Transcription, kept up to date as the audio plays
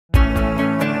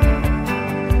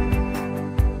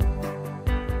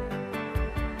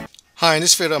Hi, in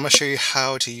this video I'm going to show you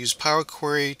how to use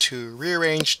PowerQuery to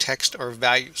rearrange text or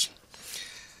values.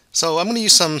 So I'm going to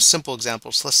use some simple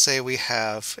examples. Let's say we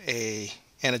have an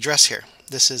address here.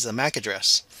 This is a MAC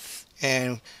address.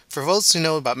 And for those who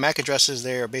know about MAC addresses,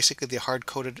 they are basically the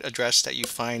hard-coded address that you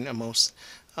find on most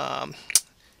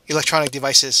electronic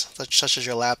devices, such as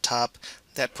your laptop,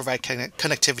 that provide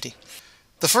connectivity.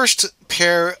 The first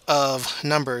pair of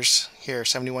numbers here,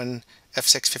 71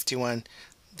 F651,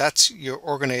 that's your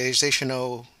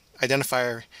organizational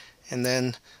identifier, and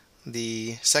then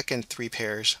the second three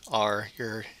pairs are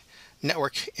your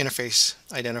network interface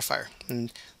identifier.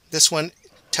 And this one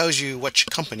tells you which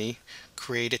company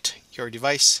created your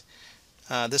device.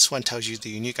 This one tells you the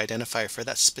unique identifier for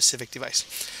that specific device.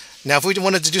 Now if we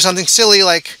wanted to do something silly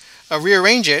like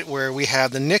rearrange it, where we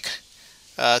have the NIC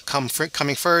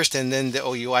coming first and then the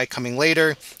OUI coming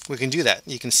later, we can do that.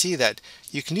 You can see that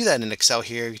you can do that in Excel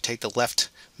here. You take the left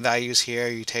values here,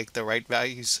 you take the right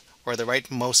values, or the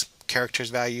rightmost characters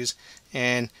values,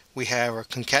 and we have our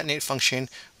concatenate function,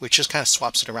 which just kind of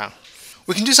swaps it around.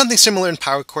 We can do something similar in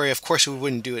PowerQuery. Of course, we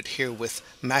wouldn't do it here with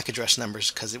MAC address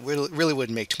numbers because it really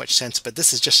wouldn't make too much sense, but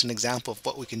this is just an example of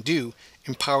what we can do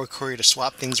in PowerQuery to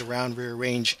swap things around,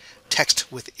 rearrange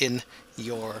text within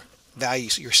your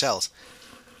values, your cells.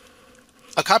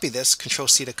 I'll copy this, Control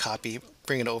C to copy,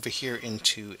 bring it over here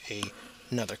into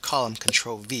another column,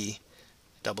 Control V,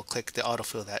 double click the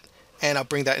autofill that, and I'll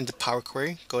bring that into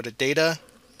PowerQuery. Go to Data,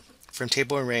 from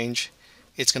Table and Range.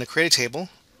 It's going to create a table.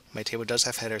 My table does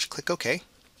have headers. Click OK.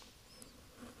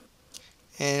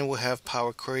 And we'll have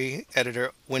PowerQuery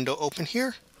editor window open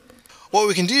here. What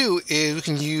we can do is we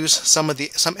can use some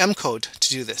M code to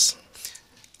do this.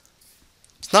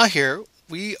 Now here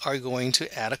we are going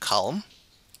to add a column.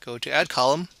 Go to Add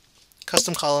Column,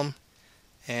 Custom Column,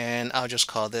 and I'll just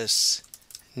call this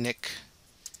NIC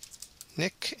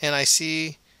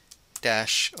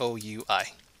OUI.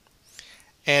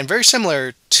 And very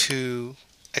similar to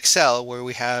Excel, where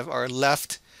we have our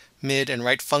left, mid, and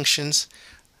right functions,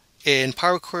 in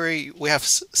PowerQuery we have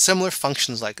similar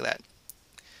functions like that.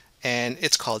 And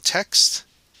it's called text.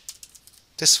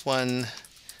 This one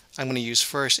I'm going to use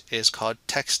first is called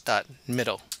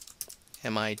text.middle.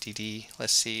 MIDD.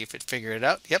 Let's see if it figured it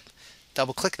out. Yep.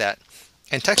 Double click that.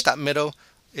 And text.middle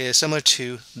is similar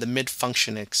to the mid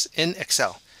function in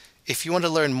Excel. If you want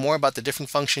to learn more about the different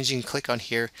functions, you can click on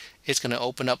here. It's going to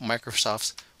open up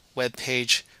Microsoft's web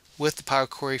page with the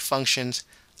PowerQuery functions.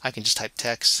 I can just type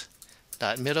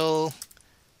text.middle.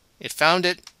 It found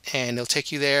it, and it'll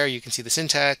take you there. You can see the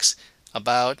syntax,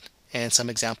 about, and some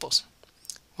examples.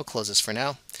 We'll close this for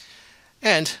now.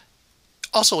 And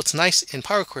also, what's nice in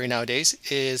PowerQuery nowadays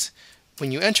is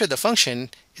when you enter the function,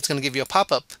 it's going to give you a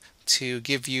pop-up to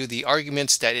give you the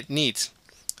arguments that it needs.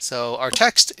 So our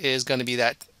text is going to be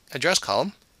that address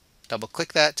column. Double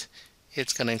click that.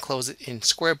 It's going to enclose it in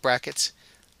square brackets.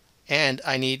 And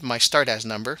I need my start as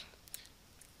number,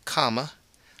 comma.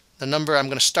 The number I'm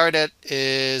going to start at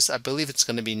is, I believe it's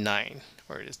going to be 9,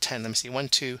 or it is 10. Let me see. 1,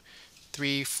 2,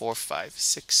 3, 4, 5,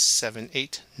 6, 7,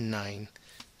 8, 9.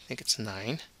 I think it's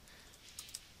 9.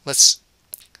 Let's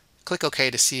click OK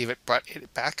to see if it brought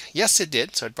it back. Yes, it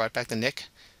did. So it brought back the NIC.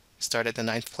 Start at the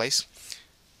 9th place.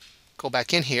 Go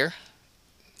back in here.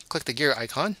 Click the gear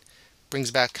icon.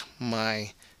 Brings back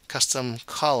my custom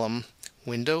column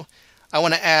window. I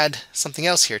want to add something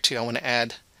else here too. I want to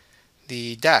add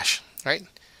the dash, right?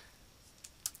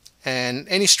 And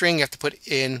any string you have to put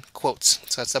in quotes.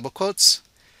 So that's double quotes.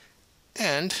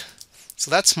 And so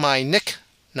that's my NIC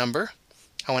number.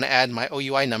 I want to add my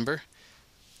OUI number.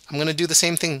 I'm going to do the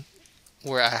same thing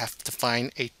where I have to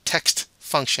find a text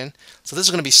function. So this is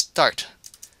going to be start,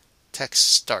 text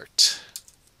start.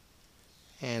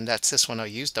 And that's this one I'll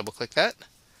use. Double click that.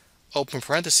 Open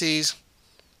parentheses.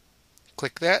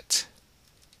 Click that.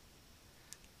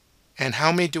 And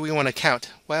how many do we want to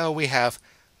count? Well, we have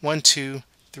 1, 2,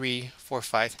 3, 4,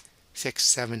 5, 6,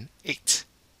 7, 8.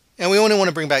 And we only want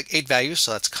to bring back 8 values,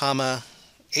 so that's comma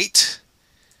 8.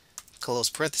 Close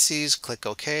parentheses. Click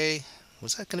OK.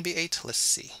 Was that going to be 8? Let's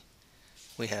see.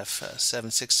 We have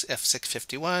 76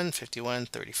 F651, 51,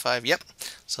 35. Yep.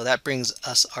 So that brings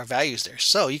us our values there.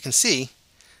 So you can see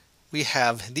we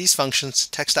have these functions,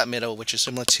 text.middle, which is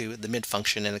similar to the mid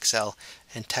function in Excel,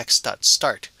 and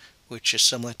text.start, which is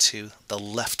similar to the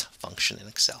left function in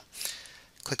Excel.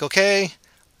 Click OK.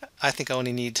 I think I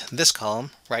only need this column.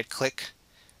 Right click,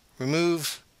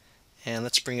 remove, and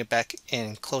let's bring it back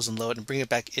in, close and load, and bring it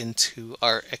back into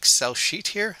our Excel sheet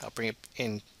here. I'll bring it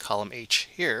in column H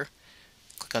here.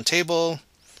 Click on Table,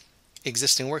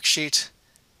 Existing Worksheet,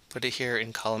 put it here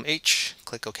in column H,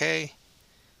 click OK,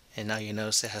 and now you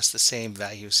notice it has the same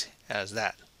values as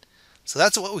that. So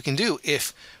that's what we can do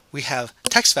if we have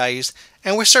text values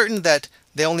and we're certain that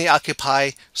they only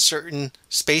occupy certain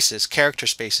spaces, character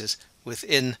spaces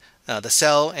within the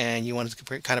cell, and you want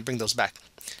to kind of bring those back.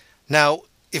 Now,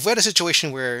 if we had a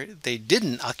situation where they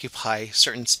didn't occupy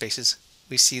certain spaces,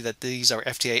 we see that these are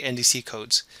FDA NDC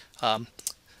codes,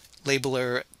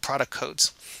 labeler product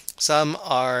codes. Some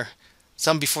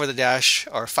before the dash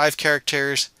are 5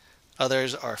 characters,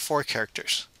 others are 4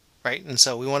 characters, right? And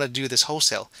so we want to do this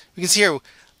wholesale. We can see here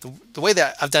the way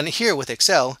that I've done it here with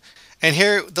Excel, and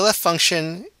here the left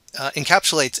function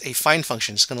encapsulates a find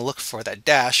function. It's going to look for that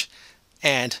dash,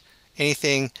 and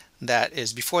anything that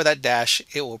is before that dash,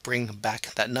 it will bring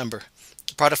back that number.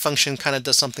 The product function kind of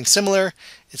does something similar.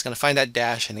 It's going to find that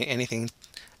dash, and anything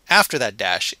after that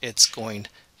dash, it's going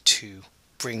to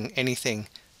bring anything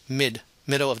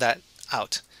middle of that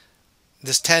out.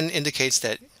 This 10 indicates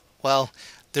that, well,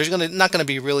 there's not going to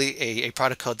be really a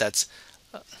product code that's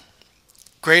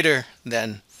greater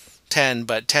than 10,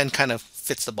 but 10 kind of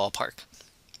fits the ballpark.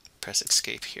 Press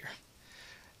escape here.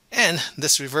 And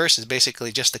this reverse is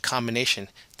basically just the combination.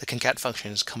 The concat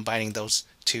function is combining those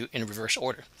two in reverse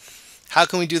order. How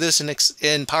can we do this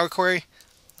in PowerQuery?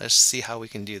 Let's see how we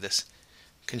can do this.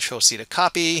 Control C to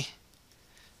copy,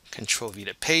 Control V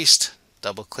to paste,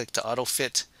 double click to auto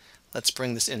fit. Let's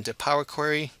bring this into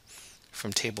PowerQuery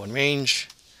from table and range.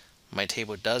 My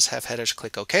table does have headers,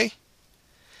 click OK.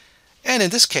 And in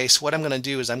this case, what I'm going to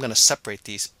do is I'm going to separate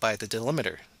these by the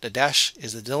delimiter. The dash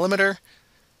is the delimiter.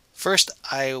 First,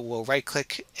 I will right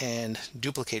click and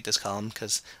duplicate this column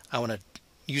because I want to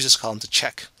use this column to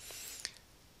check.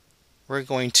 We're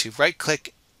going to right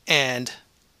click and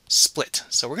split.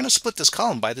 So we're going to split this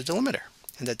column by the delimiter,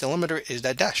 and that delimiter is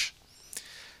that dash.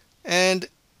 And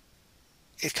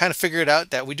it kind of figured out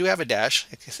that we do have a dash.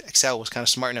 Excel was kind of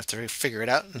smart enough to figure it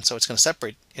out, and so it's going to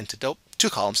separate into 2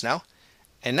 columns now.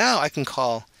 And now I can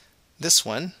call this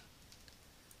one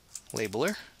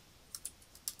labeler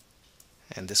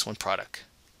and this one product.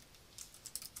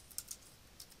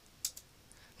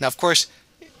 Now, of course,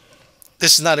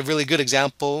 this is not a really good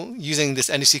example using this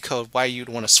NDC code why you'd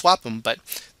want to swap them, but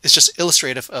it's just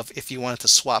illustrative of if you wanted to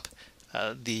swap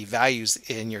the values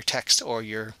in your text or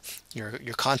your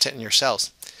content in your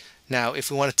cells. Now,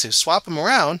 if we wanted to swap them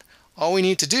around, all we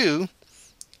need to do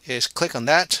is click on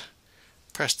that,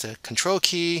 press the Control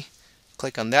key,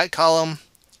 click on that column,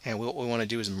 and what we want to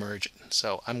do is merge it.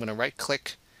 So I'm going to right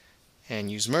click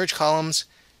and use merge columns,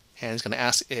 and it's going to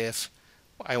ask if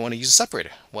I want to use a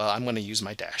separator. Well, I'm going to use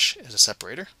my dash as a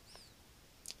separator.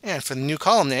 And for the new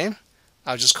column name,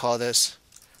 I'll just call this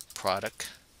product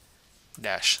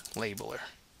dash labeler.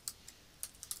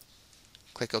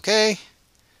 Click OK,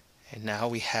 and now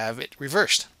we have it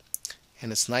reversed,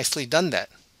 and it's nicely done that.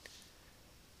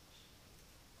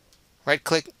 Right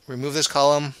click, remove this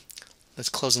column. Let's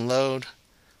close and load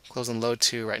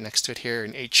to right next to it here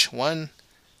in H1.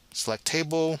 Select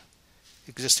table,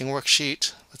 existing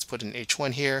worksheet. Let's put in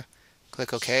H1 here.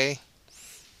 Click OK,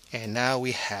 and now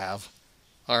we have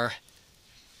our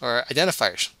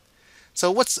identifiers. So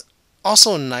what's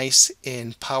also nice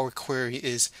in PowerQuery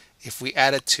is if we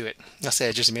add it to it. Let's say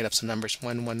I just made up some numbers.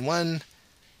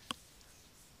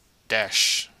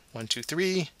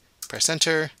 111-123. Press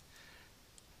enter.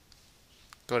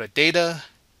 Go to data,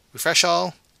 refresh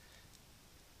all.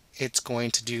 It's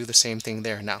going to do the same thing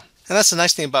there now. And that's the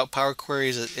nice thing about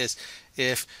PowerQuery is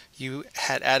if you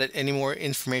had added any more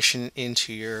information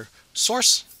into your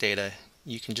source data,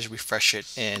 you can just refresh it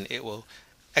and it will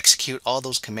execute all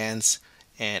those commands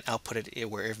and output it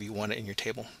wherever you want it in your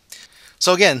table.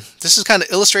 So again, this is kind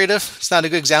of illustrative. It's not a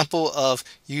good example of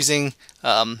using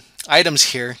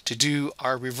items here to do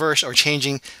our reverse or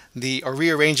changing or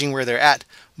rearranging where they're at.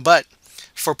 But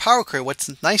for PowerQuery, what's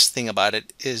the nice thing about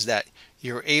it is that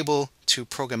you're able to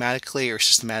programmatically or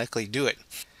systematically do it.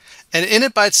 And in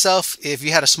it by itself, if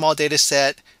you had a small data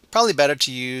set, probably better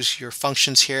to use your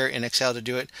functions here in Excel to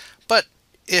do it. But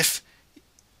if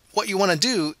what you want to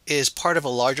do is part of a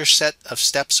larger set of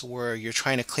steps where you're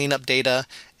trying to clean up data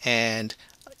and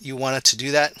you want it to do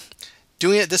that,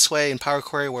 doing it this way in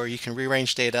PowerQuery where you can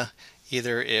rearrange data,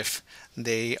 either if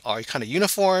they are kind of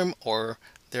uniform or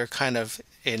they're kind of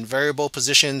in variable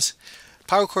positions,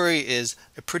 PowerQuery is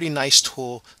a pretty nice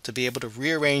tool to be able to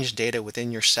rearrange data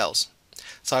within your cells.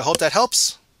 So I hope that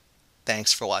helps.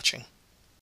 Thanks for watching.